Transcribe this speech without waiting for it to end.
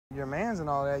Your mans and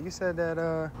all that. You said that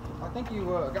I think you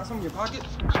got some in your pocket.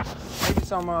 Maybe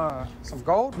some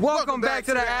gold. Welcome back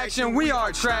to the action. We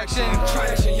are traction.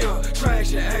 Traction, yeah,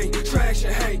 traction,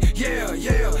 hey, yeah,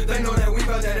 yeah. They know that we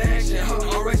got that action.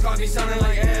 Always got me sounding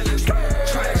like Alice.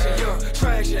 Traction, yeah,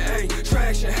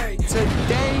 traction, hey.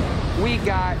 Today we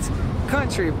got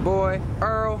Country Boy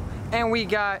Earl and we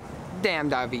got Damn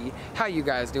David. How you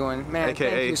guys doing? Man, AKA.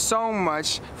 Thank you so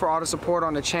much for all the support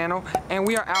on the channel. And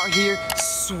we are out here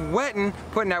sweating,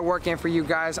 putting that work in for you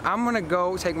guys. I'm gonna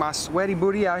go take my sweaty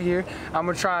booty out here. I'm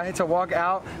gonna try to walk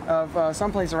out of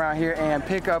someplace around here and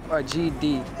pick up a GD.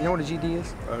 You know what a GD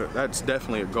is? That's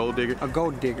definitely a gold digger. A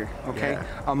gold digger, okay?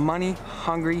 Yeah. A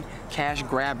money-hungry cash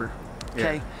grabber,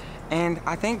 okay? Yeah. And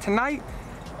I think tonight,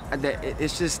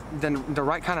 it's just the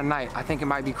right kind of night. I think it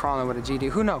might be crawling with a GD.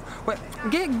 Who knows? But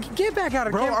get back out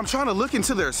of Bro, I'm trying to look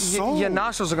into their soul. Your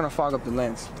nostrils are gonna fog up the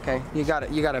lens. Okay, you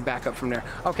gotta back up from there.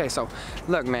 Okay, so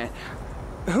look, man.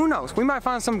 Who knows? We might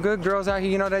find some good girls out here,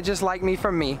 you know, that just like me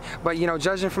from me. But you know,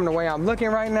 judging from the way I'm looking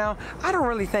right now, I don't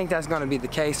really think that's gonna be the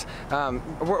case.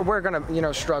 We're gonna, you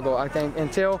know, struggle. I think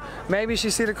until maybe she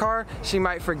see the car, she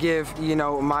might forgive, you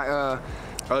know, my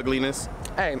ugliness.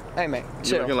 Hey, man,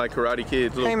 chill. You're looking like Karate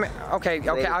Kid. Hey, man, okay,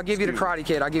 I'll give you the Karate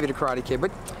Kid. I'll give you the Karate Kid, but...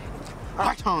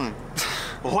 Watch on.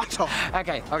 Watch on.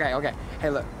 Okay. Hey,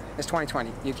 look, it's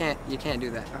 2020. You can't do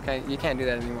that, okay? You can't do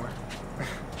that anymore.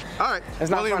 All right.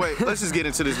 Well, anyway, let's just get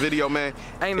into this video, man.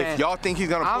 Hey, man. If y'all think he's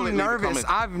gonna pull it, I'm nervous.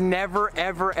 I've never,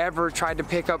 ever tried to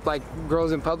pick up, like,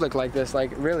 girls in public like this.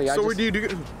 Like, really, So what do?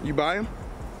 You buy them?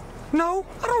 No,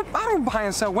 I don't buy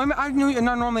and sell women. I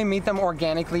normally meet them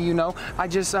organically, you know. I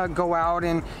just go out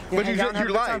and meet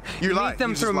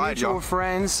them through mutual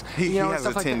friends. He has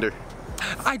a Tinder.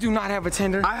 I do not have a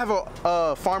Tinder. I have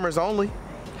a farmers only.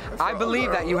 I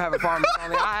believe that you have a farmers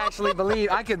only. I actually believe,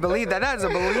 I could believe that. That is a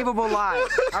believable lie.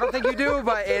 I don't think you do,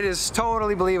 but it is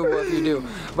totally believable if you do.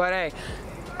 But hey,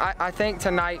 I think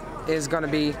tonight is gonna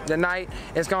be the night.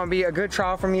 It's gonna be a good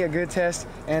trial for me, a good test,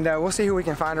 and we'll see who we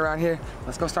can find around here.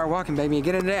 Let's go start walking, baby, and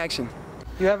get into action.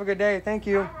 You have a good day. Thank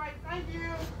you. All right, thank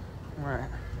you. All right.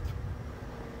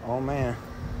 Oh man,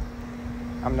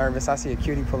 I'm nervous. I see a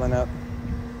cutie pulling up.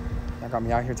 Y'all got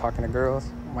me out here talking to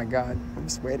girls. Oh my God, I'm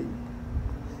sweaty.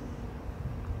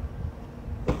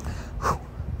 Whew.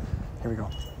 Here we go.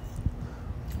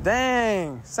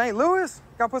 Dang, St. Louis?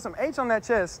 Gotta put some H on that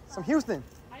chest. Some Houston.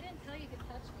 I didn't tell you to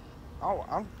touch me.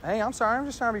 Oh, hey, I'm sorry. I'm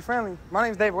just trying to be friendly. My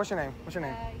name's David. What's your name? You don't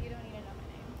need to know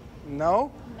my name.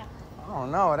 No? No. Oh,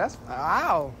 no. That's,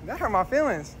 ow. That hurt my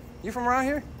feelings. You from around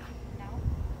here? No.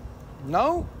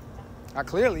 No? I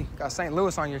clearly got St.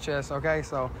 Louis on your chest, okay?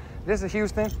 So this is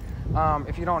Houston.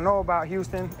 If you don't know about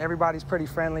Houston, everybody's pretty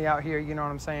friendly out here, you know what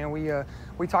I'm saying?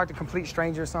 We talk to complete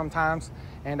strangers sometimes,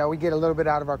 and we get a little bit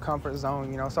out of our comfort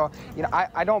zone, you know? So, you know,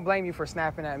 I don't blame you for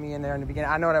snapping at me in there in the beginning.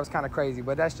 I know that was kind of crazy,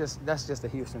 but that's just a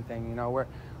Houston thing, you know? We're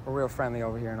real friendly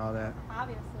over here and all that.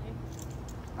 Obviously.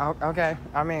 Okay.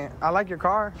 I mean, I like your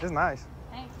car. It's nice.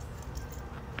 Thanks.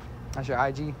 That's your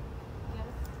IG?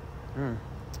 Yes.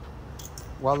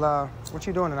 Well, what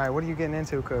you doing tonight? What are you getting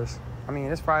into? Because, I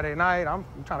mean, it's Friday night. I'm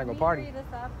trying to go party. Hurry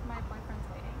this up. My boyfriend's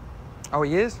waiting. Oh,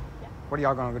 he is? Yeah. What are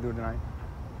y'all going to go do tonight?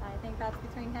 I think that's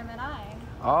between him and I.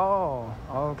 Oh,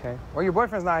 okay. Well, your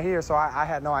boyfriend's not here, so I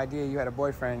had no idea you had a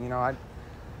boyfriend. You know,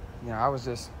 I was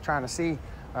just trying to see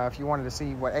if you wanted to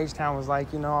see what H-Town was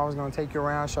like. You know, I was going to take you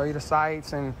around, show you the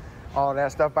sights and all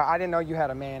that stuff. But I didn't know you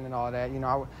had a man and all that. You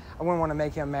know, I wouldn't want to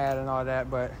make him mad and all that,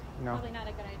 but, you know. Probably not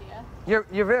a good idea.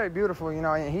 You're very beautiful, you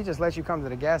know, and he just lets you come to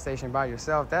the gas station by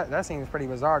yourself. That seems pretty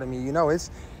bizarre to me. You know, it's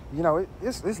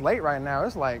late right now.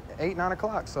 It's like 8, 9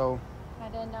 o'clock, so. I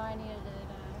didn't know I needed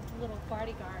a little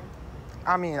bodyguard.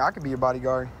 I mean, I could be your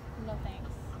bodyguard. No thanks.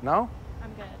 No?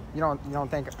 I'm good. You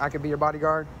don't think I could be your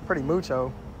bodyguard? Pretty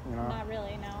mucho, you know. Not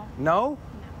really, no. No?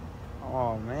 No.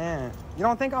 Oh man. You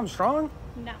don't think I'm strong?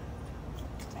 No.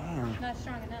 Damn. Not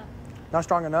strong enough. Not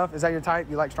strong enough? Is that your type?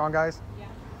 You like strong guys? Yeah.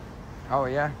 Oh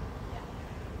yeah?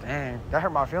 Yeah. Dang, that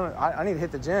hurt my feelings. I need to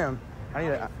hit the gym. I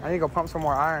need to go pump some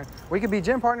more iron. We could be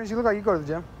gym partners. You look like you go to the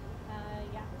gym.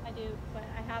 Yeah, I do, but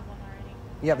I have one already.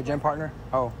 You have a gym partner?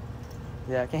 Oh.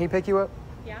 Yeah, can he pick you up?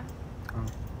 Yeah. Oh.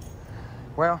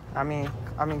 Well, I mean,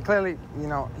 clearly, you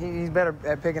know, he's better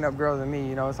at picking up girls than me,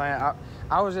 you know what I'm saying?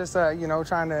 I was just, you know,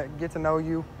 trying to get to know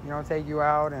you, you know, take you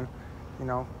out and, you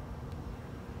know,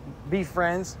 be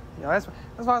friends. You know, that's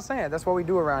what I was saying. That's what we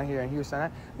do around here in Houston.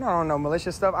 I don't know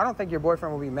malicious stuff. I don't think your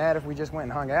boyfriend would be mad if we just went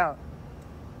and hung out.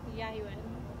 Yeah, he would.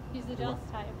 He's the jealous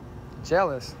type.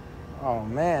 Jealous? Oh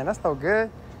man, that's no good.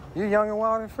 You're young and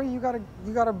wild and free. You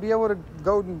gotta be able to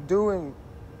go and do and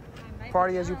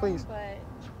party as you please. But I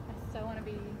still want to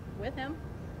be with him.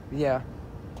 Yeah.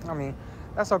 I mean,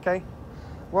 that's okay.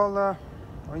 Well,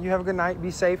 well, you have a good night.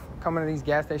 Be safe coming to these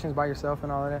gas stations by yourself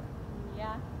and all of that.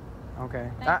 Yeah. Okay.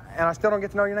 And I still don't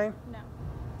get to know your name?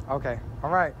 No. Okay. All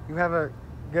right. You have a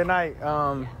good night.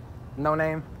 Yeah. No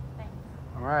name? Thanks.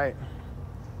 All right.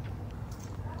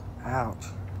 Ouch.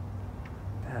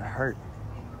 That hurt.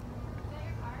 Is that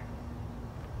your car?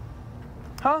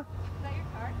 Huh? Is that your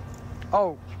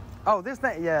car? Oh, this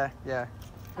thing? Yeah.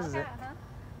 This is it. Huh?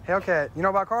 Hellcat. You know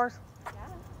about cars? Yeah,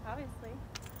 obviously.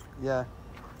 Yeah.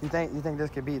 You think this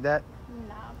could beat that?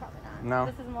 No, probably not. No.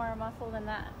 This is more muscle than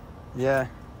that. Yeah.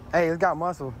 Hey, it's got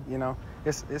muscle, you know.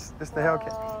 It's the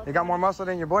Hellcat. It got more muscle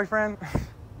than your boyfriend?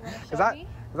 You want to show me?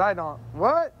 Cause I don't.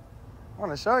 What? I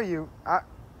want to show you.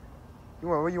 You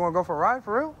want to go for a ride,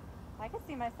 for real? I could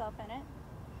see myself in it.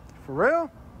 For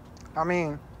real? I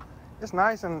mean, it's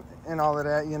nice and all of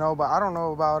that, you know, but I don't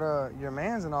know about your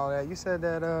mans and all that. You said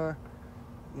that,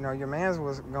 you know, your mans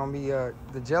was going to be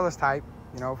the jealous type.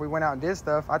 You know, if we went out and did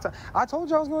stuff. I told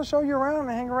you I was going to show you around and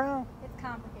hang around. It's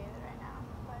complicated right now.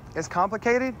 But It's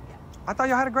complicated? yeah. I thought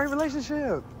y'all had a great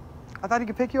relationship. I thought he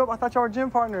could pick you up. I thought y'all were gym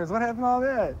partners. What happened to all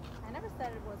that? I never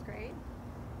said it was great.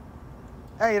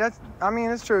 Hey, I mean,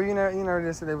 it's true. You know,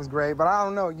 just said it was great, but I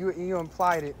don't know. You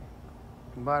implied it.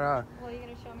 But, Well, are you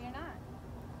going to show me or not?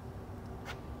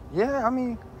 yeah, I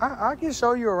mean, I could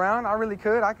show you around. I really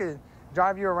could. I could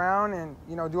drive you around and,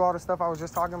 you know, do all the stuff I was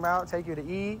just talking about, take you to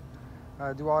eat,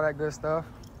 do all that good stuff.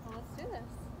 Well, let's do this.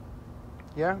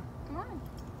 Yeah? Come on.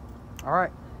 All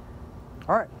right.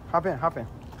 All right. Hop in.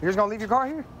 You're just going to leave your car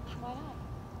here? Why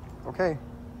not? Okay.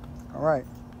 All right.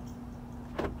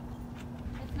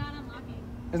 It's not unlocking.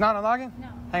 It's not unlocking? No.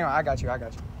 Hang on. I got you.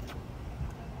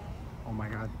 Oh, my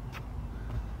God.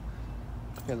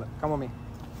 Here, look. Come with me.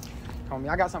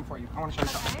 I got something for you. I want to show you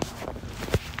something.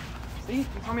 Okay. See? You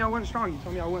told me I wasn't strong. You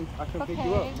told me I couldn't pick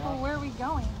you up. Okay, well, where are we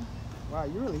going? Wow,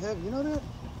 you're really heavy. You know that?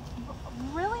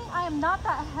 Really? I am not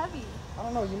that heavy. I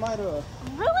don't know. You might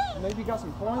Really? maybe got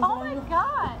some coins Oh on my you.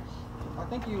 gosh. I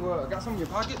think you got some in your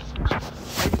pocket.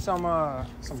 Maybe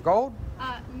some gold.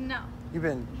 No. You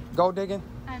been gold digging?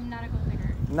 I'm not a gold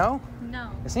digger. No? No.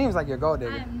 It seems like you're a gold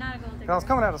digger. I am not a gold digger. 'Cause I was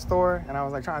coming out of the store and I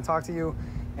was like trying to talk to you,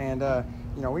 and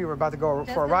you know, we were about to go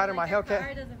for a ride in my Hellcat.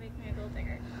 Car doesn't make me a gold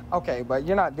digger. Okay, but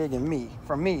you're not digging me.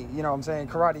 From me, you know what I'm saying?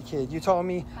 Karate Kid. You told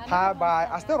me I hi, never bye.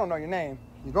 said I still that. don't know your name.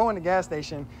 You go in the gas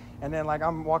station, and then like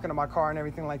I'm walking to my car and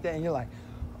everything like that, and you're like,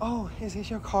 oh, is this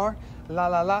your car? La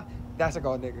la la. That's a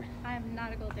gold digger. I am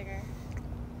not a gold digger.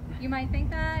 You might think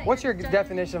that. What's your You're judging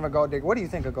definition of me. a gold digger? What do you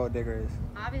think a gold digger is?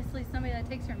 Obviously, somebody that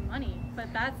takes your money,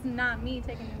 but that's not me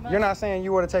taking your money. You're not saying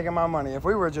you would have taken my money. If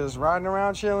we were just riding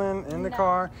around chilling in the No.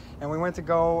 car and we went to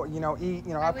go, you know, eat,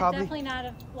 you know, I would definitely not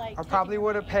have like. I probably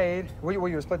would have paid. Will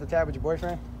you have split the tab with your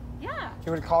boyfriend? Yeah.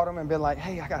 You would have called him and been like,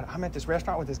 hey, I'm at this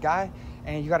restaurant with this guy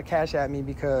and you got to cash at me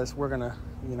because we're going to,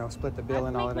 you know, split the bill I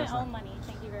and all make of that my stuff. own money.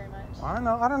 Thank you very much. I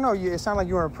don't know. It sounded like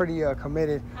you were in a pretty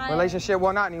committed relationship.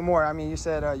 Well, not anymore. I mean, you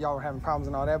said y'all were having problems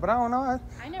and all that, but I don't know.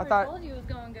 I never thought told you it was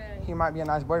going good. he might be a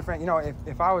nice boyfriend. You know,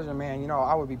 if I was your man, you know,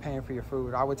 I would be paying for your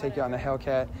food. I would take you on the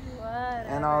Hellcat Whatever.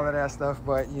 and all of that stuff.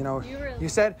 But, you know, You were- you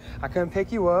said I couldn't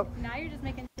pick you up. Now you're just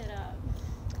making shit up.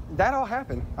 That all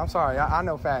happened. I'm sorry. I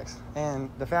know facts. And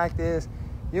the fact is,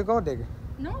 you're a gold digger.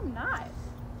 No, I'm not.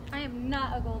 I am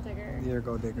not a gold digger. You're a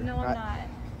gold digger. No, I'm not.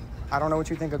 I don't know what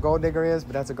you think a gold digger is,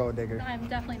 but that's a gold digger. I'm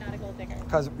definitely not a gold digger.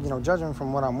 Because, you know, judging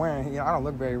from what I'm wearing, you know, I don't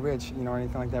look very rich, you know, or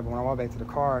anything like that. But when I walked back to the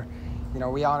car, you know,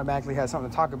 we automatically had something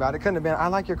to talk about. It couldn't have been, I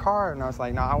like your car. And I was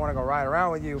like, no, I want to go ride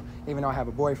around with you, even though I have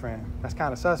a boyfriend. That's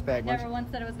kind of suspect. Never once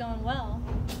said it was going well.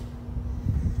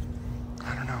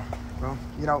 I don't know. Well,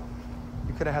 you know,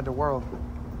 you could have had the world,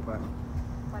 but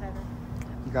Whatever.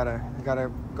 you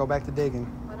gotta go back to digging.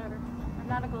 Whatever. I'm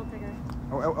not a gold digger.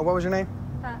 What was your name?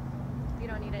 But you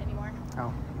don't need it anymore.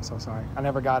 Oh, I'm so sorry. I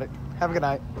never got it. Have a good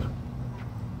night.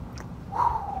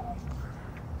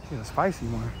 She's a spicy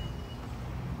one.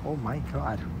 Oh my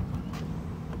God.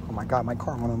 Oh my God, my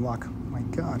car won't unlock. Oh my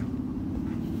God.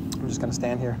 I'm just gonna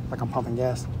stand here like I'm pumping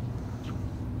gas.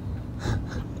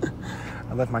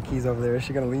 I left my keys over there. Is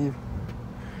she gonna leave?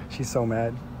 She's so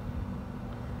mad.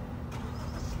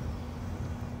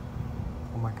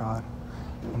 Oh my God.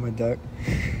 I'm a duck.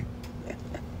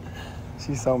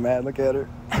 She's so mad. Look at her.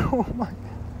 Oh my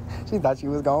God. She thought she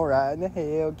was gonna ride in the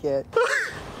Hellcat.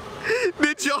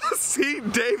 Did y'all see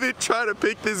David try to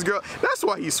pick this girl? That's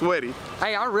why he's sweaty.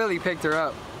 Hey, I really picked her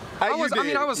up. I was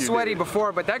You sweaty did.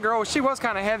 before, but that girl, she was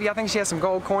kind of heavy. I think she had some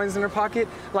gold coins in her pocket.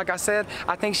 Like I said,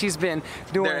 I think she's been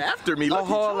doing They're after me. a Lucky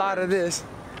whole lot of Charms. this.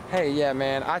 Hey, yeah,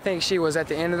 man. I think she was at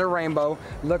the end of the rainbow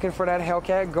looking for that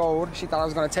Hellcat Gold. She thought I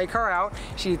was gonna take her out.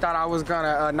 She thought I was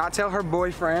gonna not tell her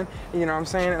boyfriend, you know what I'm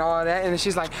saying, and all of that. And then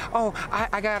she's like, oh,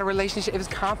 I got a relationship. It was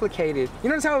complicated. You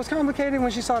notice how it was complicated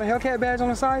when she saw the Hellcat badge on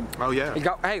the side? Oh, yeah. You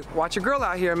go, hey, watch your girl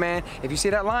out here, man. If you see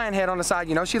that lion head on the side,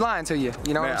 you know she lying to you.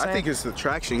 You know what I'm saying? I think it's the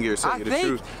traction gear, tell you the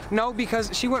truth. No, because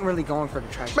she wasn't really going for the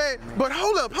traction. Man, but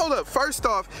hold up. First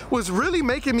off, what's really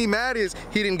making me mad is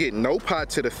he didn't get no pot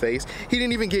to the face. He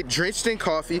didn't even get drenched in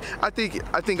coffee. I think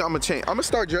I'm gonna change. I'm gonna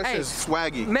start dressing as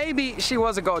swaggy. Maybe she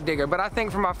was a gold digger, but I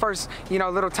think for my first,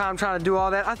 little time trying to do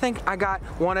all that, I think I got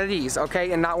one of these,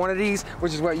 okay? And not one of these,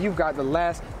 which is what you've got the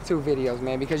last 2 videos,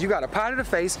 man, because you got a pot to the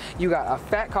face, you got a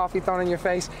fat coffee thrown in your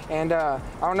face, and I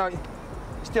don't know,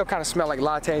 still kind of smell like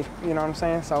latte, you know what I'm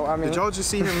saying? So, I mean. Did y'all just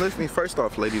see him lift me? First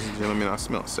off, ladies and gentlemen, I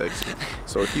smell sexy.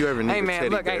 So if you ever need a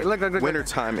teddy bear,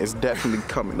 wintertime is definitely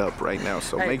coming up right now.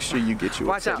 So make sure you get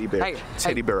you a teddy bear.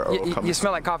 Teddy bear oil coming. You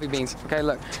smell like coffee beans. Okay,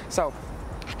 look. So.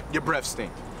 Your breath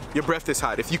stink. Your breath is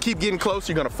hot. If you keep getting close,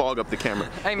 you're gonna fog up the camera.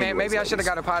 Hey man, maybe I should have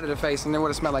got a pot to the face and it would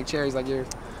have smelled like cherries like yours.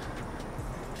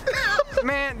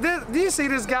 Man, do you see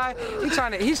this guy?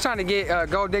 He's trying to get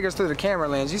gold diggers through the camera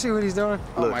lens. You see what he's doing?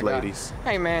 Oh Look, my ladies.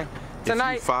 God. Hey man,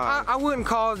 tonight I wouldn't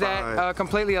call that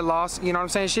completely a loss. You know what I'm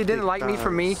saying? She didn't like me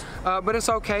for me, but it's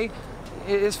okay.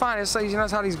 It's fine. It's like,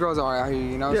 that's how these girls are out here.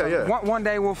 You know. Yeah, so one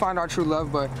day we'll find our true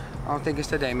love, but I don't think it's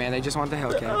today, man. They just want the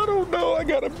Hellcat. I don't know. I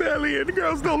got a belly, and the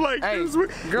girls don't like this.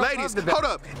 Ladies, hold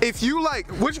up. If you like,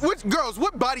 which girls?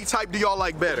 What body type do y'all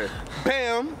like better?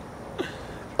 Pam.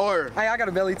 Or hey, I got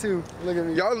a belly too. Look at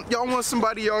me. Y'all want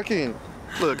somebody y'all can.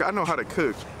 Look, I know how to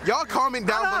cook. Y'all comment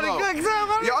down below.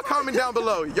 Y'all comment down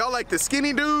below. Y'all like the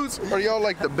skinny dudes or y'all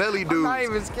like the belly dudes? I'm not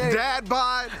even skinny. Dad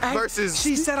bod versus.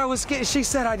 She said I was skinny. She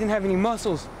said I didn't have any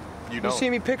muscles. You don't. You see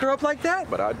me pick her up like that?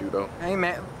 But I do though. Hey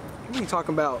man, what are you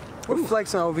talking about? We're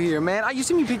flexing over here, man. You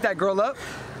see me pick that girl up?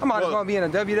 I might as well be in a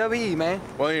WWE, man.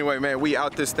 Well, anyway, man, we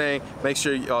out this thing. Make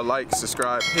sure y'all like,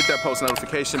 subscribe, hit that post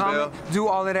notification bell. Do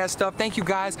all of that stuff. Thank you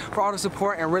guys for all the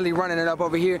support and really running it up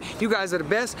over here. You guys are the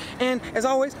best. And as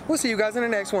always, we'll see you guys in the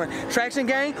next one. Traction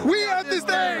Gang, we out this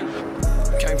thing.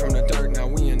 Came from the dirt, now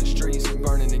we in the streets.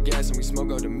 Burning the gas and we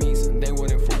smoke up the meats. They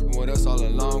wouldn't fuck with us all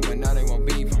along, but now they won't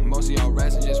beef. Most of y'all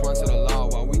rats and just run to the law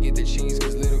while we get the cheese,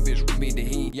 cause little bitch beat the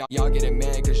heat. Y'all getting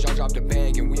mad cause y'all dropped the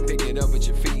bag and